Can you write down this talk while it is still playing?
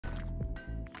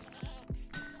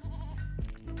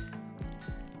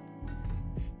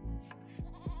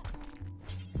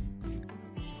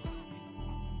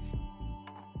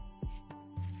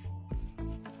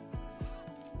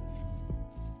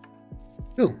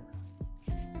Cool.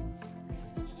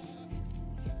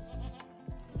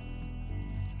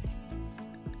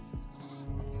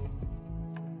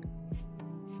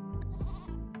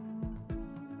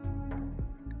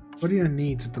 What are your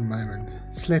needs at the moment?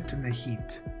 Slept in the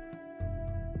heat.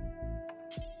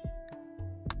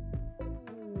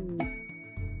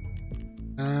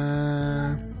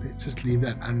 Let's just leave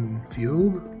that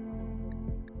unfueled.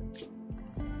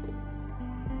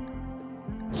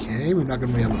 Okay, we're not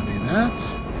going to be able to do that.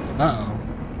 Uh-oh.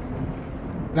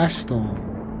 Flash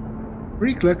storm.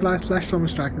 Brief localized flash storm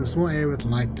is striking a small area with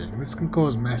lightning. This can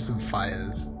cause massive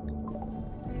fires.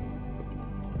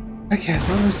 Okay,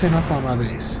 so I'm going to stand up on my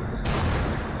base.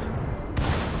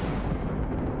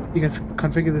 You can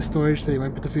configure the storage so you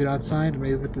won't put the food outside,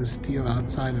 maybe put the steel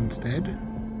outside instead.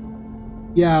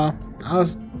 Yeah,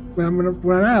 when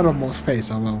I'm out of more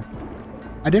space, I will.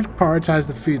 I did prioritize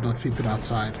the food not to be put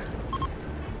outside.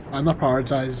 I'm not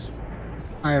prioritize.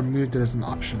 I removed it as an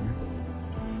option.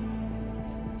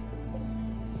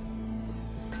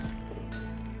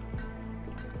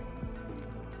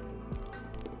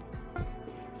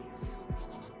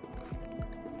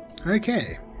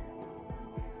 Okay.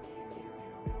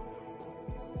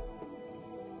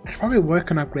 I should probably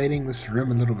work on upgrading this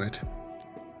room a little bit.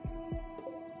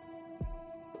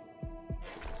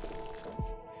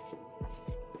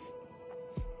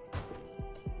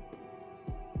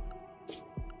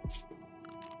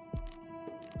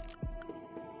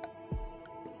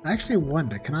 I actually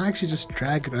wonder, can I actually just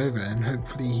drag it over and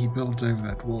hopefully he builds over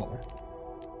that wall?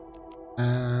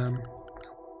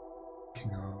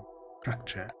 King of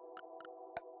structure.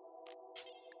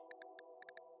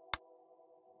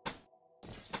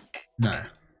 No.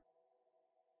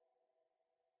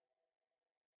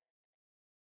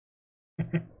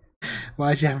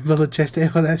 Why'd you have him build a chest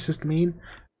there? Well, that's just mean.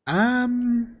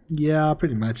 Yeah,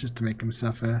 pretty much just to make him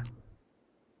suffer.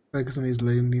 Focus on his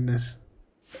loneliness.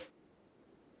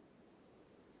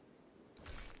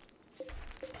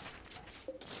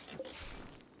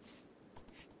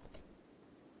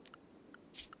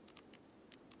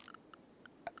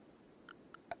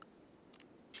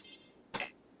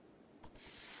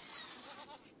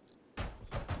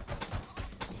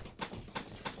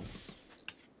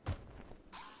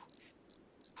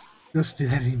 He wants to do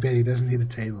that in bed, he doesn't need a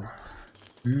table.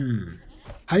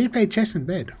 How do you play chess in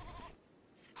bed?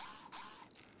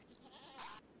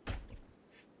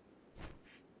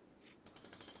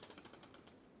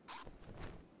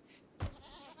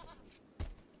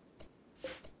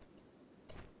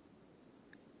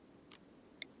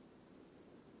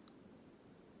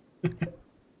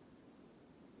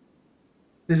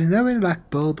 There's no way to like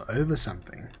build over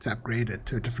something to upgrade it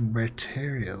to a different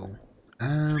material.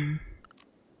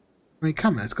 I mean,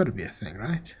 come on, it's got to be a thing,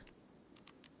 right?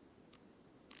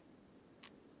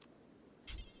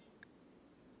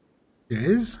 There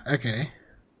is? Okay.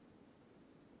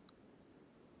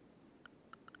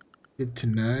 Good to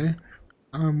know.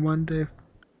 I wonder if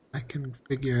I can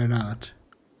figure it out.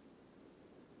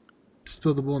 Just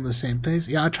build the wall in the same place?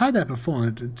 Yeah, I tried that before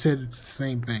and it said it's the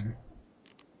same thing.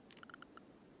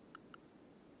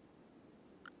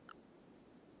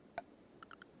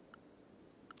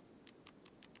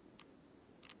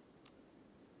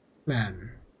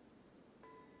 Plan.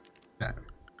 No.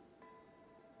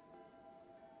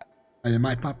 Oh, there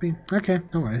might not be? Okay,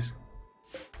 no worries.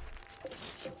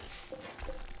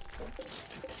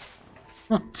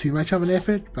 Not too much of an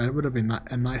effort, but it would have been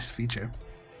a nice feature.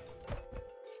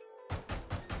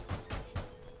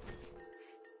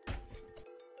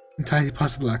 Entirely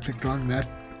possible I clicked wrong, that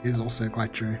is also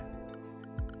quite true.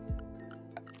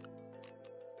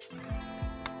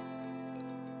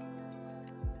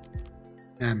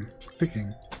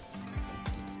 Clicking.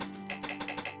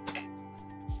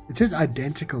 It says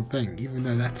identical thing, even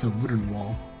though that's a wooden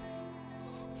wall.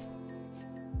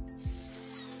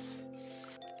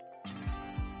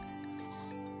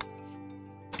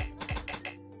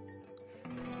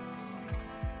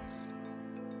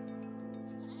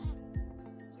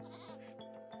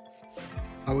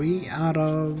 Are we out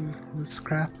of the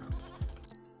scrap?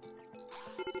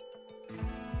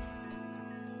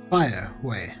 Fire,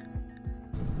 where?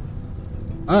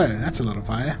 Oh, that's a lot of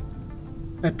fire.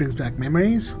 That brings back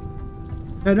memories.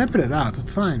 No, don't put it out,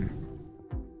 it's fine.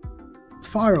 It's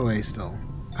far away still,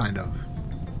 kind of.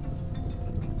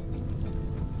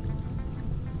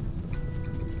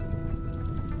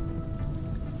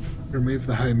 Remove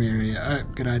the home area. Oh,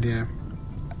 good idea.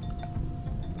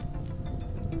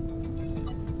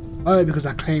 Oh, because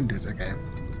I claimed it, okay.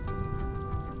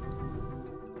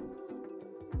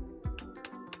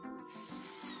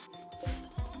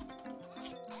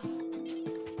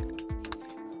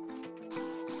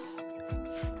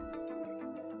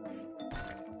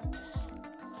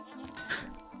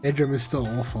 Bedroom is still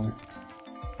awful.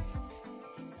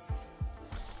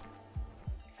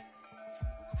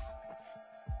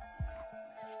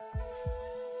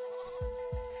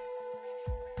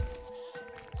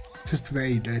 Just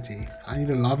very dirty. I need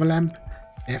a lava lamp?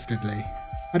 Definitely.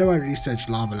 How do I research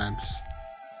lava lamps?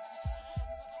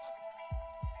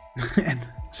 And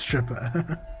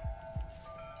stripper.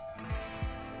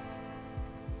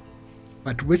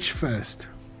 But which first?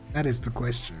 That is the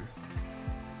question.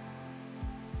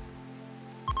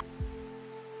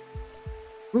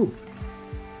 Ooh.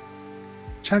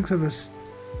 Chunks of a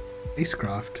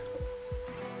spacecraft.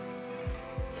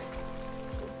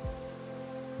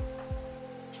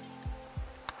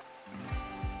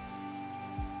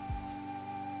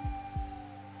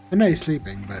 I know he's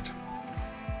sleeping, but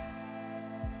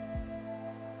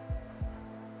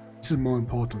this is more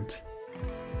important.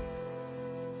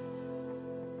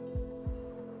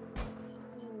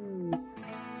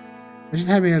 Imagine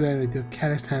having alone with your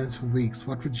calloused hands for weeks.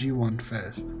 What would you want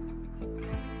first?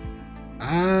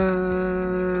 I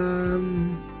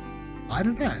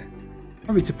don't know.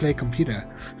 Probably to play computer,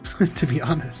 to be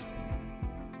honest.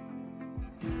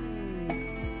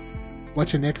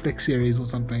 Watch a Netflix series or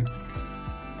something.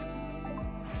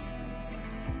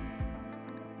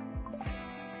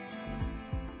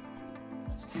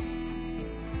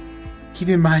 Keep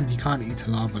in mind you can't eat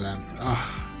a lava lamp.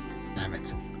 Ugh, damn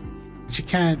it. But you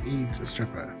can eat a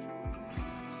stripper.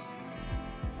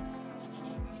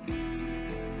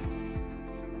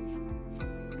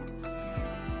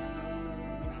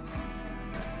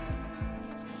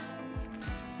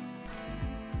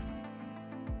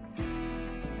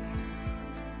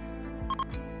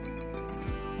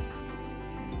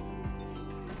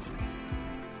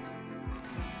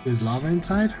 There's lava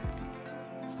inside?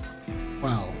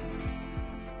 Well.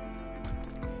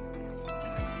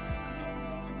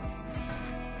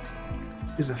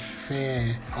 Is a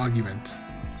fair argument.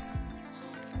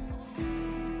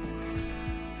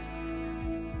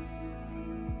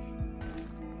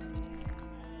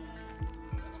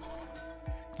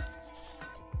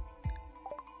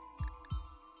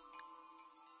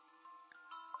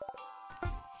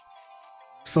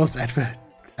 False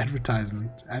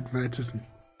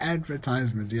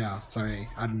advertisement, yeah, sorry,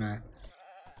 I don't know.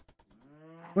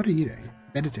 What are you doing?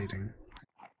 Meditating.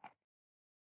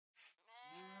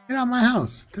 Get out of my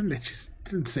house.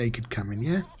 Didn't say you could come in,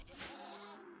 yeah?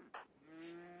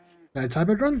 Did I type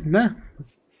it wrong? No.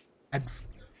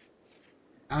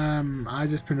 I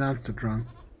just pronounced it wrong.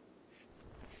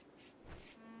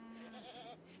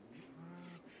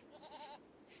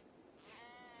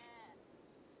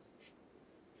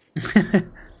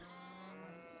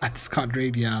 I just can't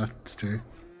read, yeah, it's true.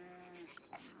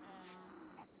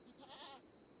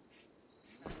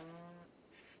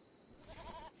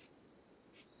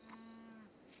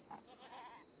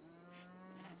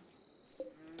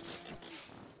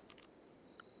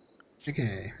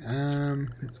 Okay,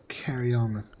 let's carry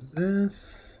on with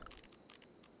this.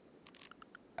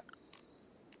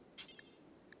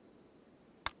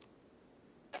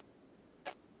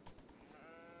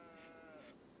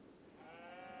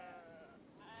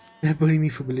 Don't bully me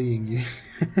for bullying you.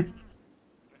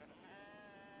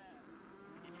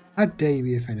 How dare you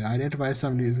be offended? Identify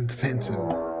someone who isn't defensive.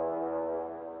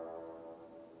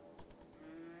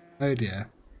 Oh dear.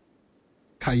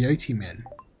 Coyote men.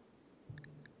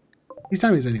 This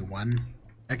time there's only one.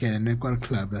 Okay, then they've got a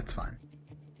club, that's fine.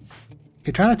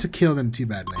 Okay, try not to kill them too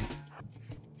badly.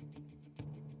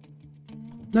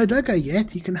 No, don't go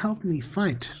yet. You can help me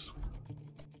fight.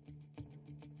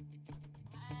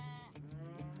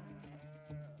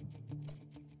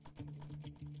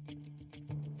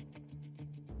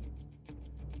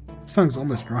 This song's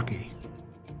almost rocky.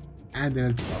 And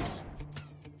then it stops.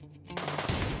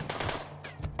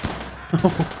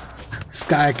 This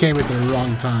guy came at the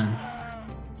wrong time.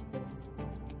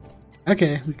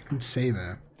 Okay, we can save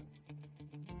her.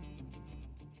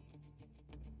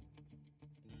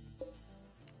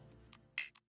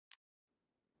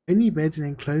 Only beds in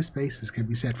enclosed spaces can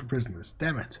be set for prisoners.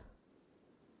 Damn it.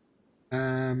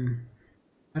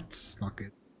 That's not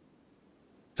good.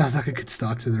 Sounds like a good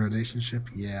start to the relationship.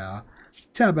 Yeah.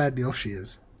 See how badly off she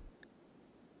is.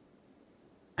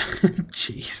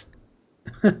 Jeez.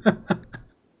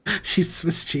 She's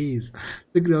Swiss cheese.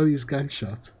 Look at all these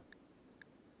gunshots.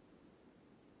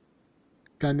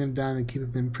 Gun them down and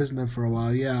keep them prisoner for a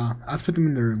while. Yeah, I'll put them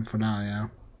in the room for now, yeah.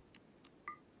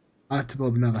 I'll have to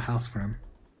build another house for him.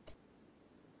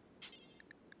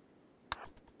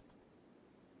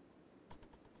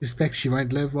 Suspect she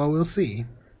won't live? Well, we'll see.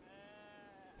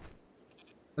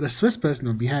 But a Swiss person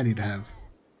would be handy to have.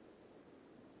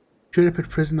 Should have put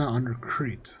prisoner on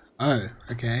recruit. Oh,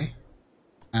 okay.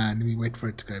 And let me wait for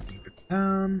it to go beep it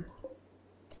down.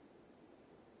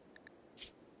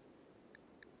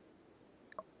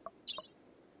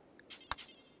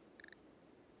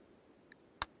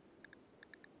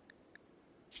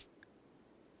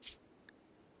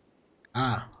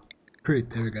 Ah, recruit,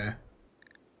 there we go.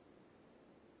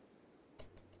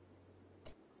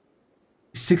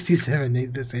 67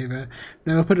 needed a saver.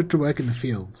 No, I'll put it to work in the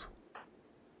fields.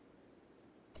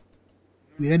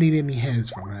 We don't need any hairs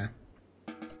from her.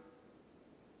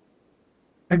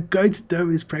 A goat's doe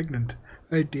is pregnant.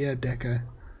 Oh dear, Decker.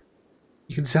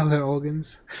 You can sell her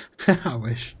organs? I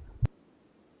wish.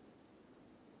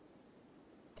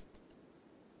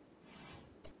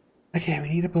 Okay, we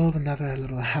need to build another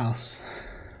little house.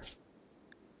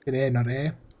 Good air, not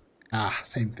air. Ah,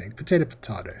 same thing. Potato,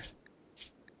 potato.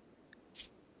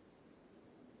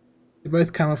 They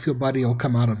both come off your body or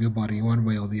come out of your body, one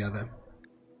way or the other.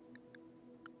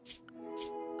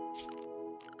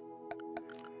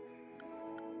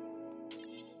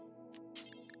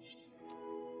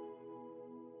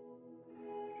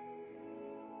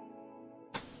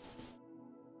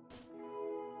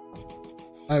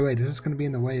 Oh wait, is this going to be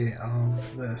in the way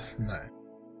of this? No.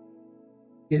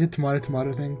 Yeah, the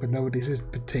tomato thing, but nobody says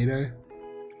potato.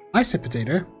 I said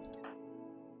potato.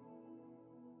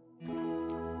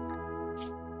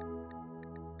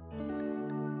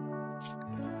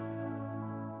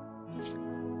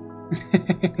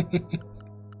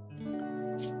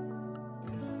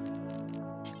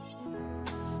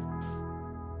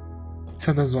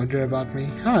 Sometimes wonder about me.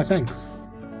 Ah, thanks.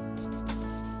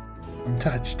 I'm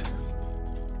touched.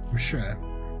 I'm sure.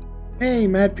 Hey,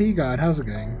 Mad P God, how's it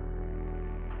going?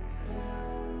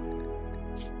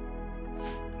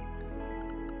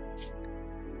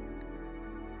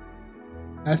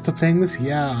 Still playing this?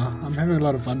 Yeah, I'm having a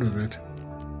lot of fun with it.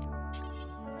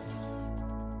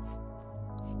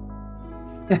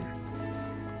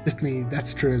 Just me,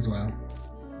 that's true as well.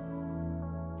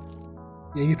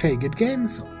 Yeah, you play good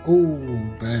games? Oh,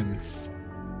 burn.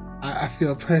 I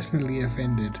feel personally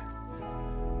offended.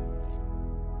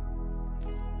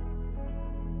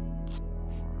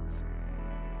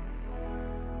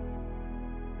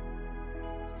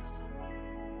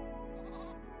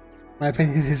 My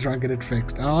opinion is he's wrong, get it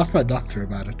fixed. I'll ask my doctor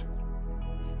about it.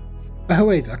 Oh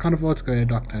wait, I can't afford to go to a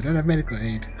doctor. I don't have medical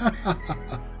aid.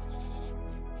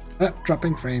 Oh,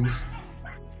 dropping frames.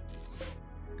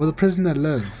 Will the prisoner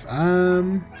live?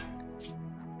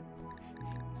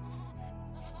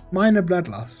 Minor blood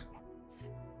loss.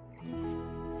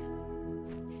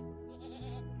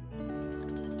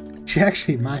 She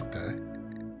actually might though.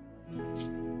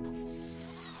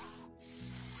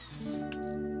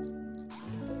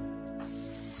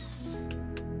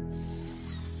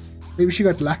 Maybe she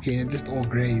got lucky and just all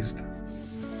grazed.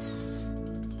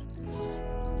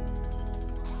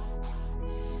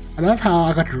 I love how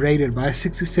I got raided by a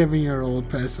 67-year-old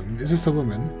person. Is this a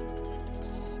woman?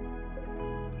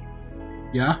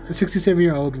 Yeah, a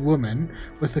 67-year-old woman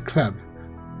with a club.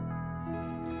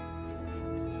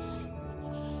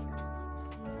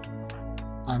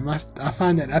 I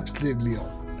find that absolutely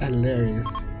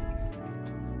hilarious.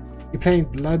 You're playing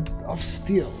Bloods of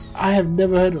Steel. I have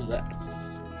never heard of that.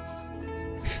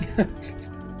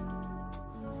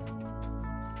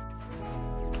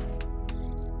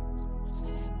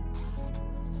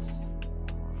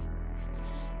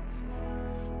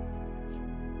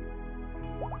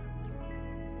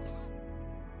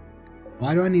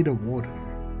 Why do I need a warden?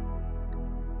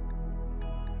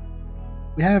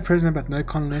 We have a prisoner but no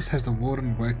colonist has the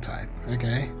warden work type.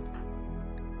 Okay.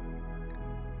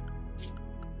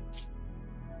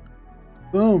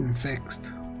 Boom,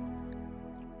 fixed.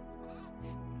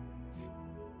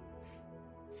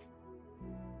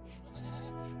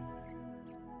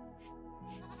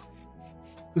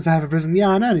 Because I have a prisoner. Yeah,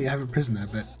 I know you have a prisoner,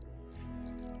 but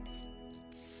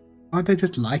aren't they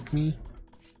just like me?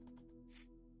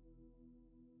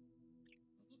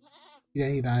 You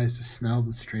don't need eyes to smell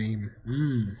the stream.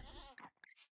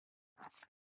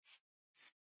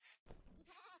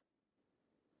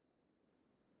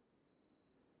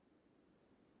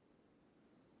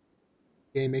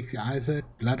 Game makes your eyes hurt.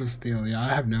 Blood of Steel. Yeah,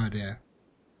 I have no idea.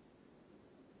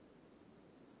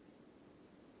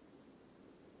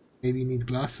 Maybe you need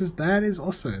glasses. That is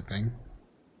also a thing.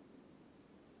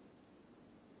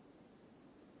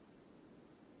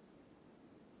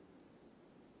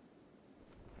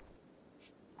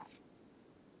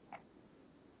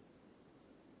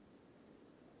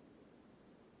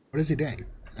 What is he doing?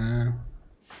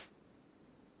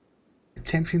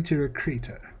 Attempting to recruit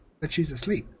her, but she's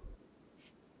asleep.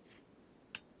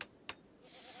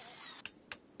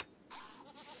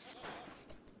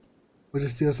 Or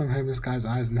just steal some homeless guy's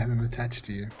eyes and have them attached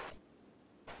to you.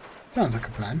 Sounds like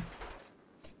a plan.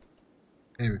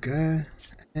 There we go.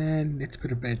 And let's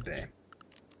put a bed there.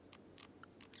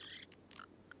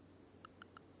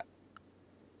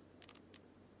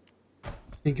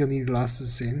 Think you'll need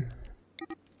glasses in.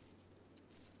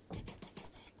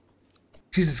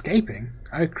 She's escaping?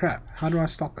 Oh crap, how do I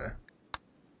stop her?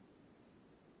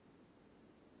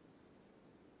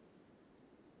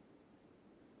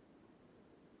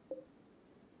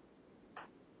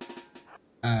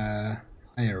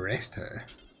 I arrest her.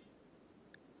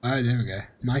 Oh, there we go.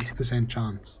 90%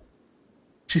 chance.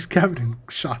 She's covered in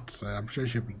shots, so I'm sure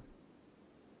she'll be...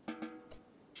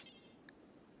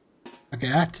 Okay,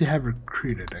 I have to have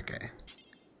recruited, okay.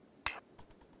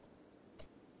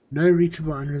 No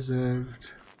reachable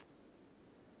unreserved.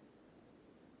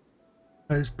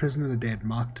 Closed prisoner the dead,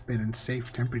 marked bed in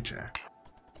safe temperature.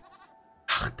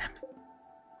 Oh, damn it.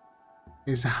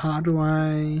 Okay, so how do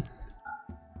I...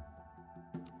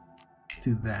 Let's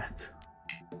do that.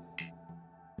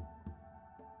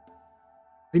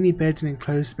 Only beds in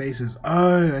enclosed spaces.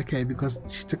 Oh, okay, because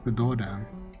she took the door down.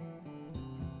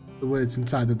 The words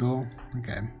inside the door.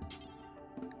 Okay.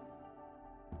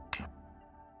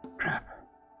 Crap.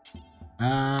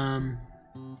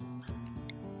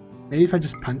 Maybe if I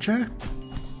just punch her?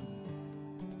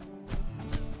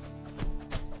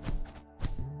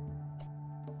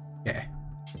 Okay.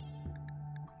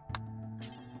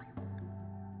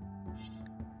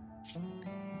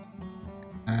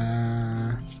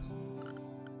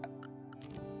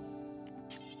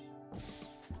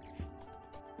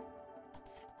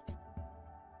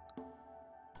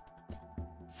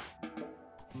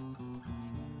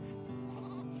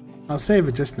 I'll save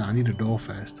it just now. I need a door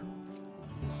first.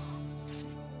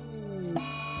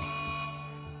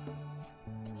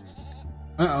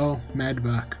 Uh-oh, mad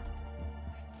buck.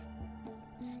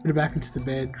 Put her back into the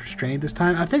bed. Restrained this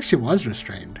time? I think she was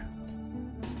restrained.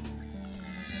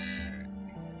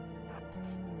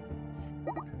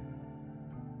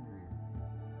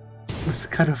 Must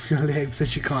cut off your leg so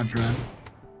she can't run.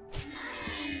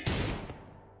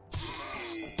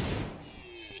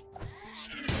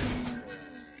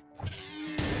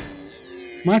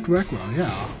 Might work well,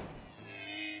 yeah.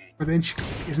 But then she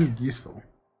isn't useful.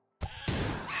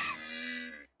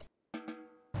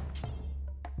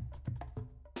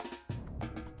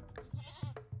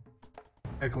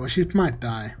 Okay, well, she might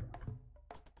die.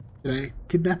 Did I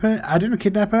kidnap her? I didn't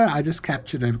kidnap her, I just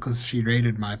captured her because she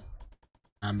raided my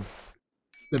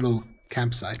little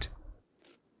campsite.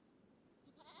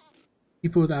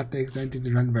 People without legs don't need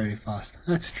to run very fast.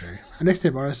 That's true. Unless they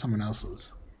borrow someone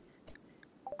else's.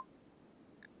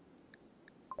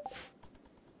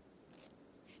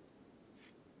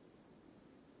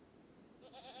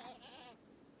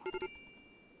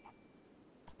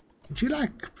 Would you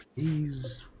like,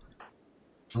 please,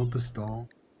 build the store?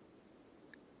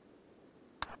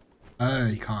 Oh,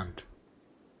 you can't.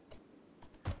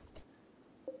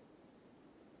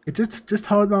 Okay, just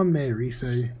hold on there,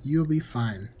 Riso. You'll be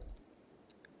fine.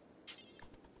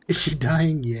 Is she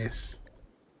dying? Yes.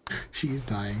 She's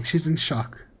dying. She's in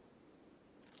shock.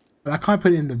 But I can't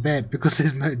put it in the bed because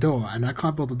there's no door, and I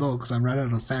can't build the door because I'm right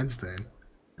out of sandstone.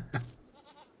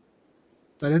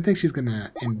 I don't think she's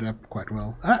gonna end up quite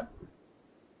well. Ah!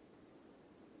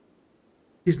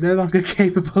 She's no longer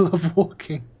capable of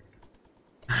walking.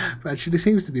 But she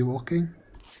seems to be walking.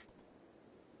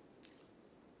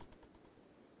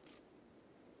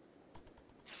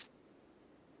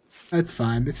 That's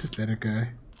fine, let's just let her go.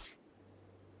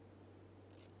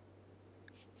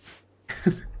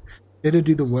 Let her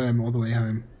do the worm all the way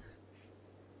home.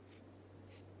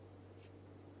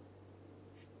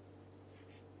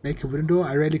 Make a wooden door?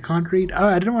 I really can't read. Oh,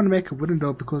 I didn't want to make a wooden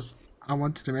door because I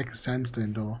wanted to make a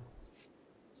sandstone door.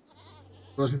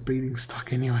 It wasn't breeding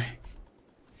stock anyway.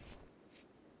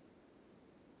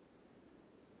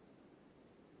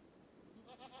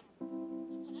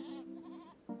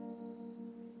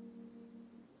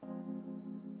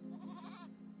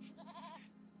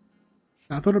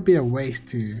 I thought it'd be a waste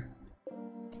to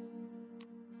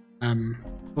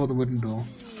build a wooden door.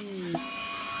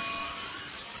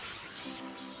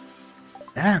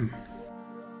 Damn.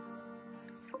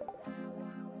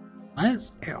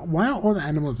 Why are all the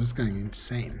animals just going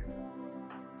insane?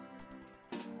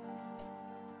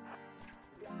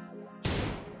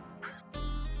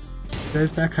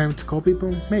 Goes back home to call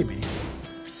people? Maybe.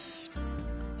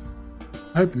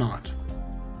 Hope not.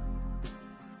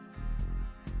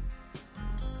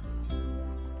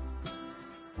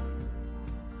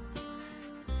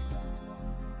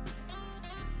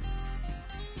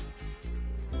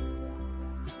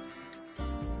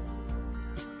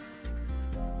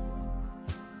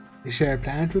 They share a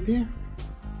planet with you?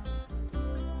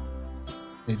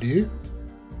 They do?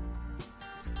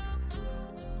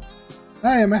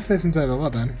 Oh, yeah, math lesson's over. Well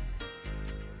done.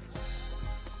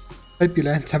 Hope you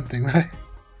learned something though.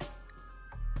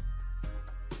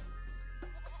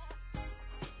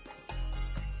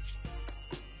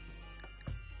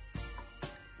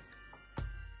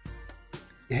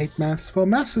 You hate maths? Well,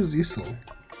 maths is useful.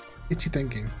 Gets you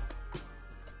thinking.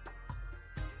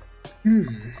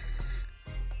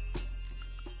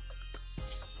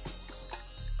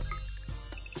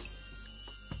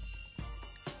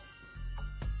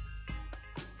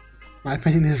 My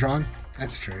opinion is wrong.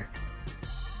 That's true.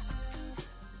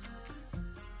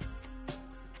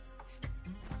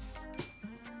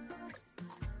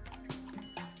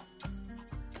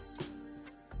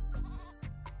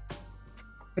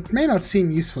 It may not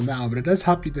seem useful now, but it does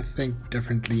help you to think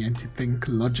differently and to think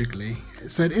logically.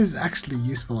 So it is actually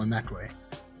useful in that way.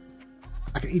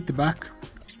 I can eat the buck.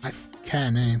 I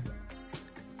can, eh?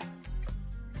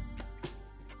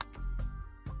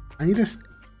 I need to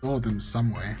store them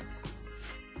somewhere.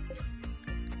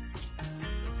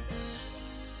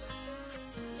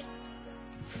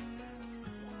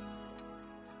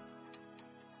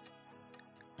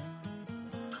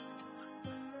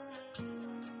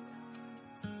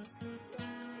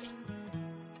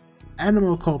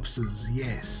 Animal corpses,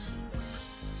 yes.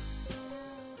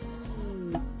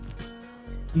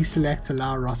 Deselect,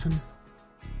 allow rotten.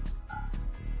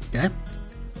 Okay.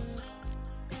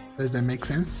 Does that make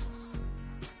sense?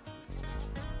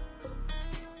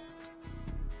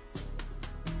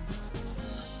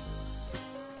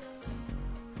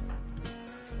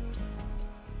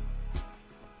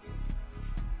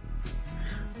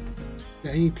 The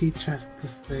only teach us to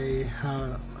say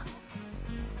how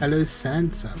hello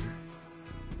Sansom.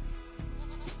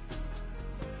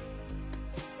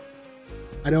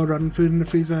 I don't rotten food in the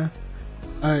freezer.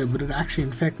 Oh, would it actually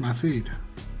infect my food?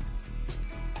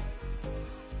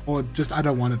 Or just I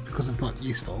don't want it because it's not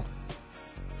useful.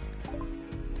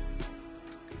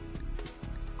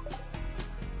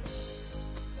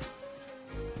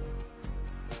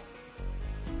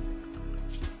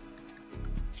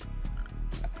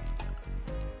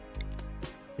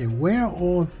 Okay, where are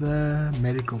all the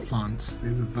medical plants?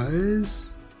 There's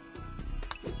those.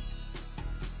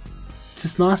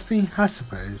 Just nasty, I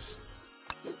suppose.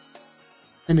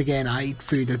 And again, I eat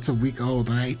food that's a week old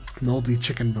and I ate moldy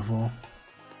chicken before.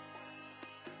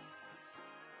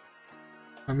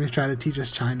 I'm gonna try to teach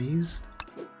us Chinese.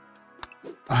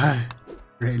 Oh,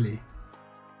 really?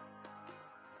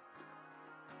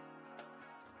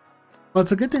 Well,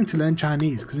 it's a good thing to learn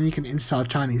Chinese because then you can insult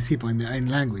Chinese people in their own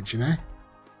language, you know?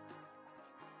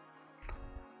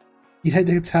 You don't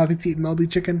think it's healthy to eat moldy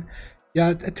chicken?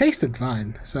 Yeah, it tasted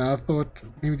fine, so I thought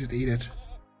maybe just eat it.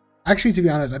 Actually, to be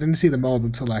honest, I didn't see the mold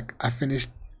until like I finished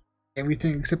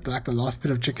everything except like the last bit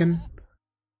of chicken.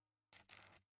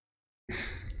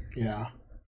 Yeah.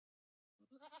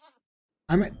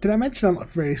 Did I mention I'm not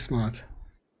very smart?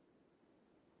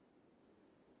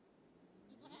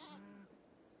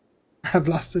 I've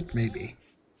lost it, maybe.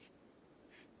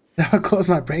 That would cause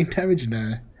my brain damage?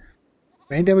 No.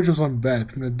 Brain damage was on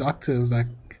birth when the doctor was like,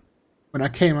 when I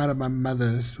came out of my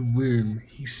mother's womb,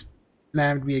 he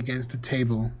slammed me against the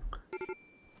table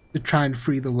to try and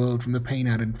free the world from the pain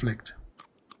I'd inflict.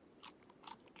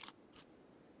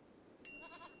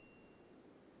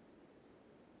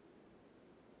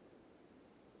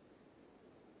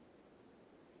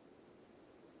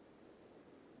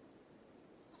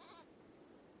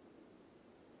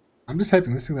 I'm just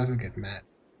hoping this thing doesn't get mad.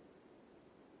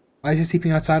 Why is he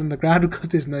sleeping outside on the ground? Because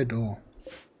there's no door.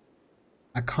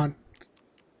 I can't...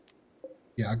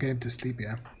 Yeah, I'll get him to sleep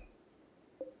here.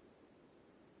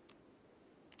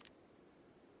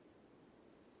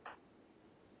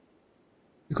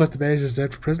 Because the bed is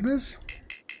reserved for prisoners?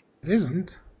 It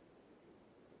isn't.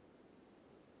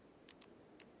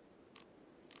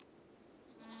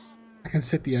 I can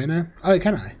set the owner. Oh,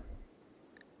 can I?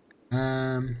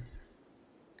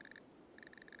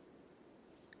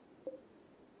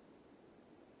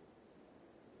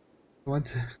 I want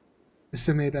to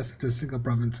assimilate us into a single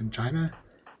province in China.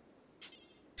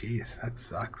 Jeez, that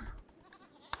sucks.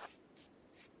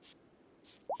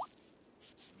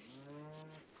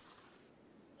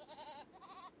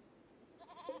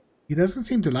 He doesn't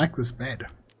seem to like this bed.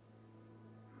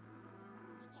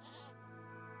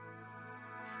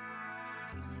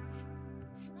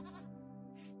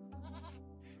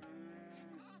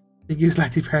 I think he's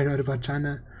likely paranoid about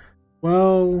China.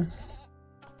 Well...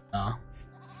 Oh.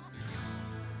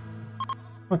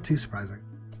 Not too surprising.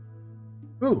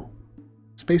 Ooh,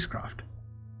 spacecraft.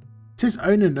 says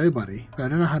owner nobody, but I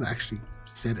don't know how to actually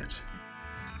set it.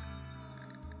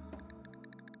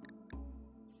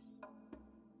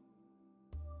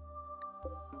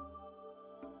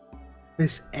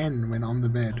 Press N when on the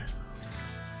bed.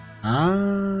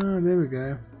 Ah, there we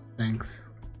go. Thanks.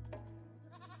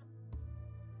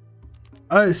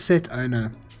 Oh, set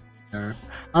owner. No.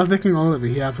 I was looking all over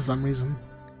here for some reason.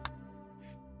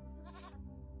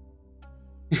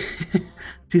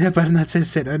 See that button that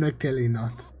says set owner? Clearly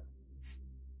not.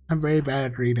 I'm very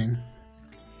bad at reading.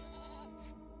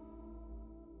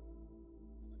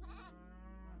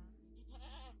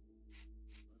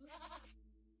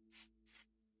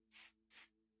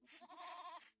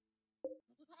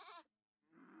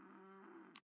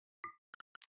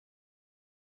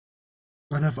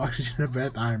 Not enough oxygen in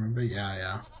breath, I remember.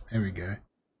 Yeah. There we go.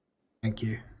 Thank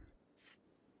you.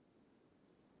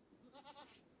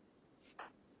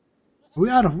 Are we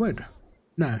out of wood?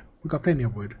 No, we got plenty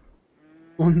of wood.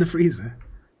 All in the freezer.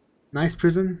 Nice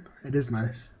prison? It is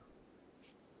nice.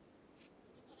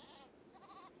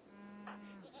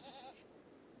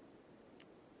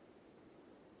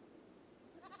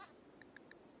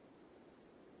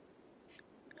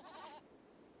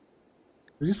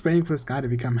 We're just waiting for this guy to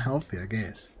become healthy, I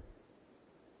guess.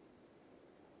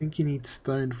 I think you need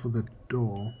stone for the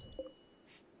door.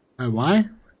 Oh, why?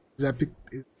 Is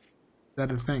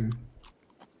that a thing?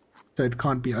 So it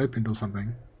can't be opened or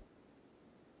something.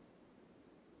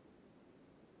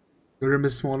 Your room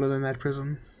is smaller than that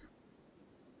prison?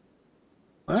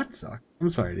 Well, that sucks.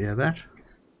 I'm sorry to hear that.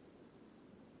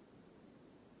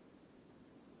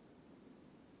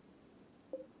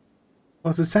 Oh,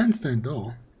 it's a sandstone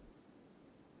door.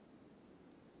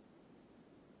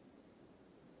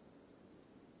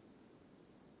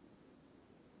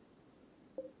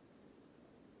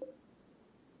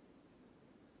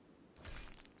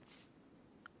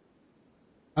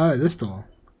 Oh, this door.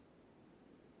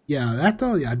 Yeah, that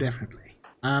door, yeah, definitely.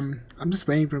 I'm just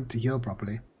waiting for him to heal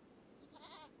properly.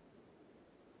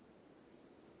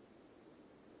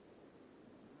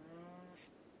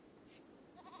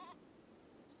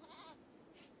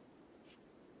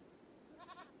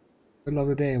 Middle of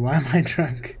the day, why am I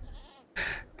drunk?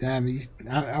 Damn,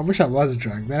 I wish I was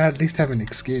drunk. Then I'd at least have an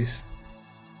excuse.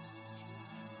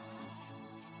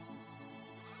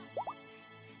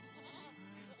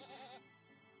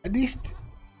 At least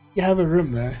you have a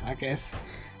room though, I guess.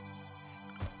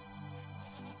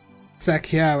 It's like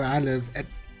here where I live, at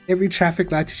every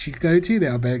traffic light that you go to,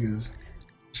 there are beggars.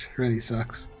 Which really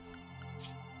sucks.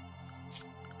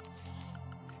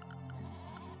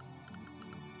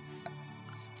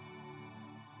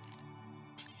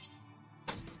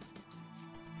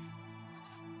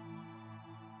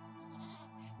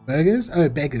 Burgers? Oh,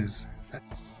 beggars.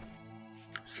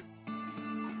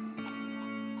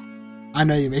 I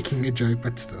know you're making a joke,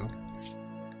 but still.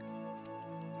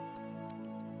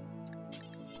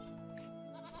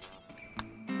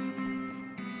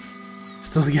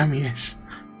 Still yummy-ish.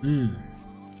 Mmm.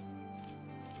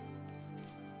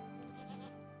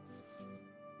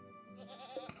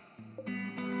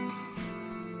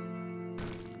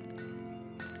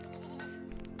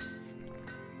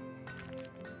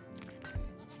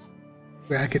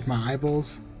 Where I get my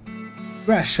eyeballs?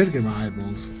 Where I should get my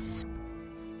eyeballs.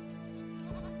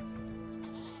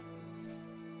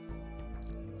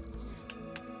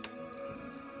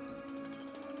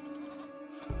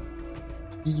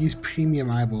 You use premium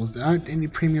eyeballs. There aren't any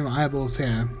premium eyeballs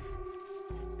here.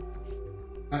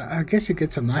 I guess you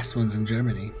get some nice ones in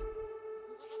Germany.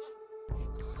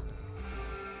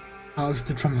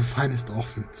 Harvested from the finest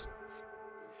orphans.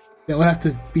 They all have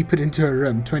to be put into a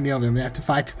room, 20 of them. They have to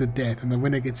fight to the death, and the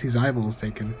winner gets his eyeballs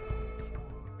taken.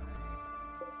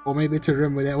 Or maybe it's a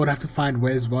room where they all have to find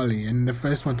Where's Wally, and the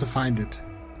first one to find it,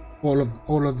 all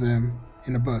of them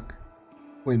in a book,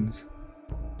 wins.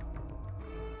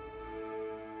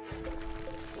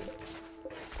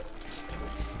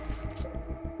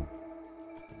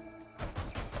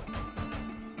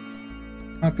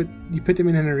 You put them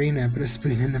in an arena and put a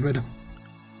spoon in the middle.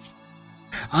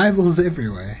 Eyeballs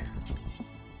everywhere.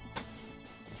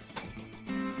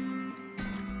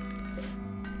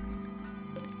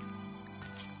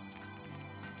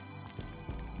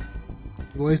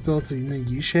 You've always built in a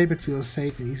U-shape, it feels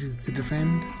safe and easy to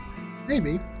defend.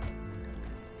 Maybe.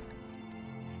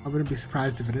 I wouldn't be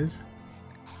surprised if it is.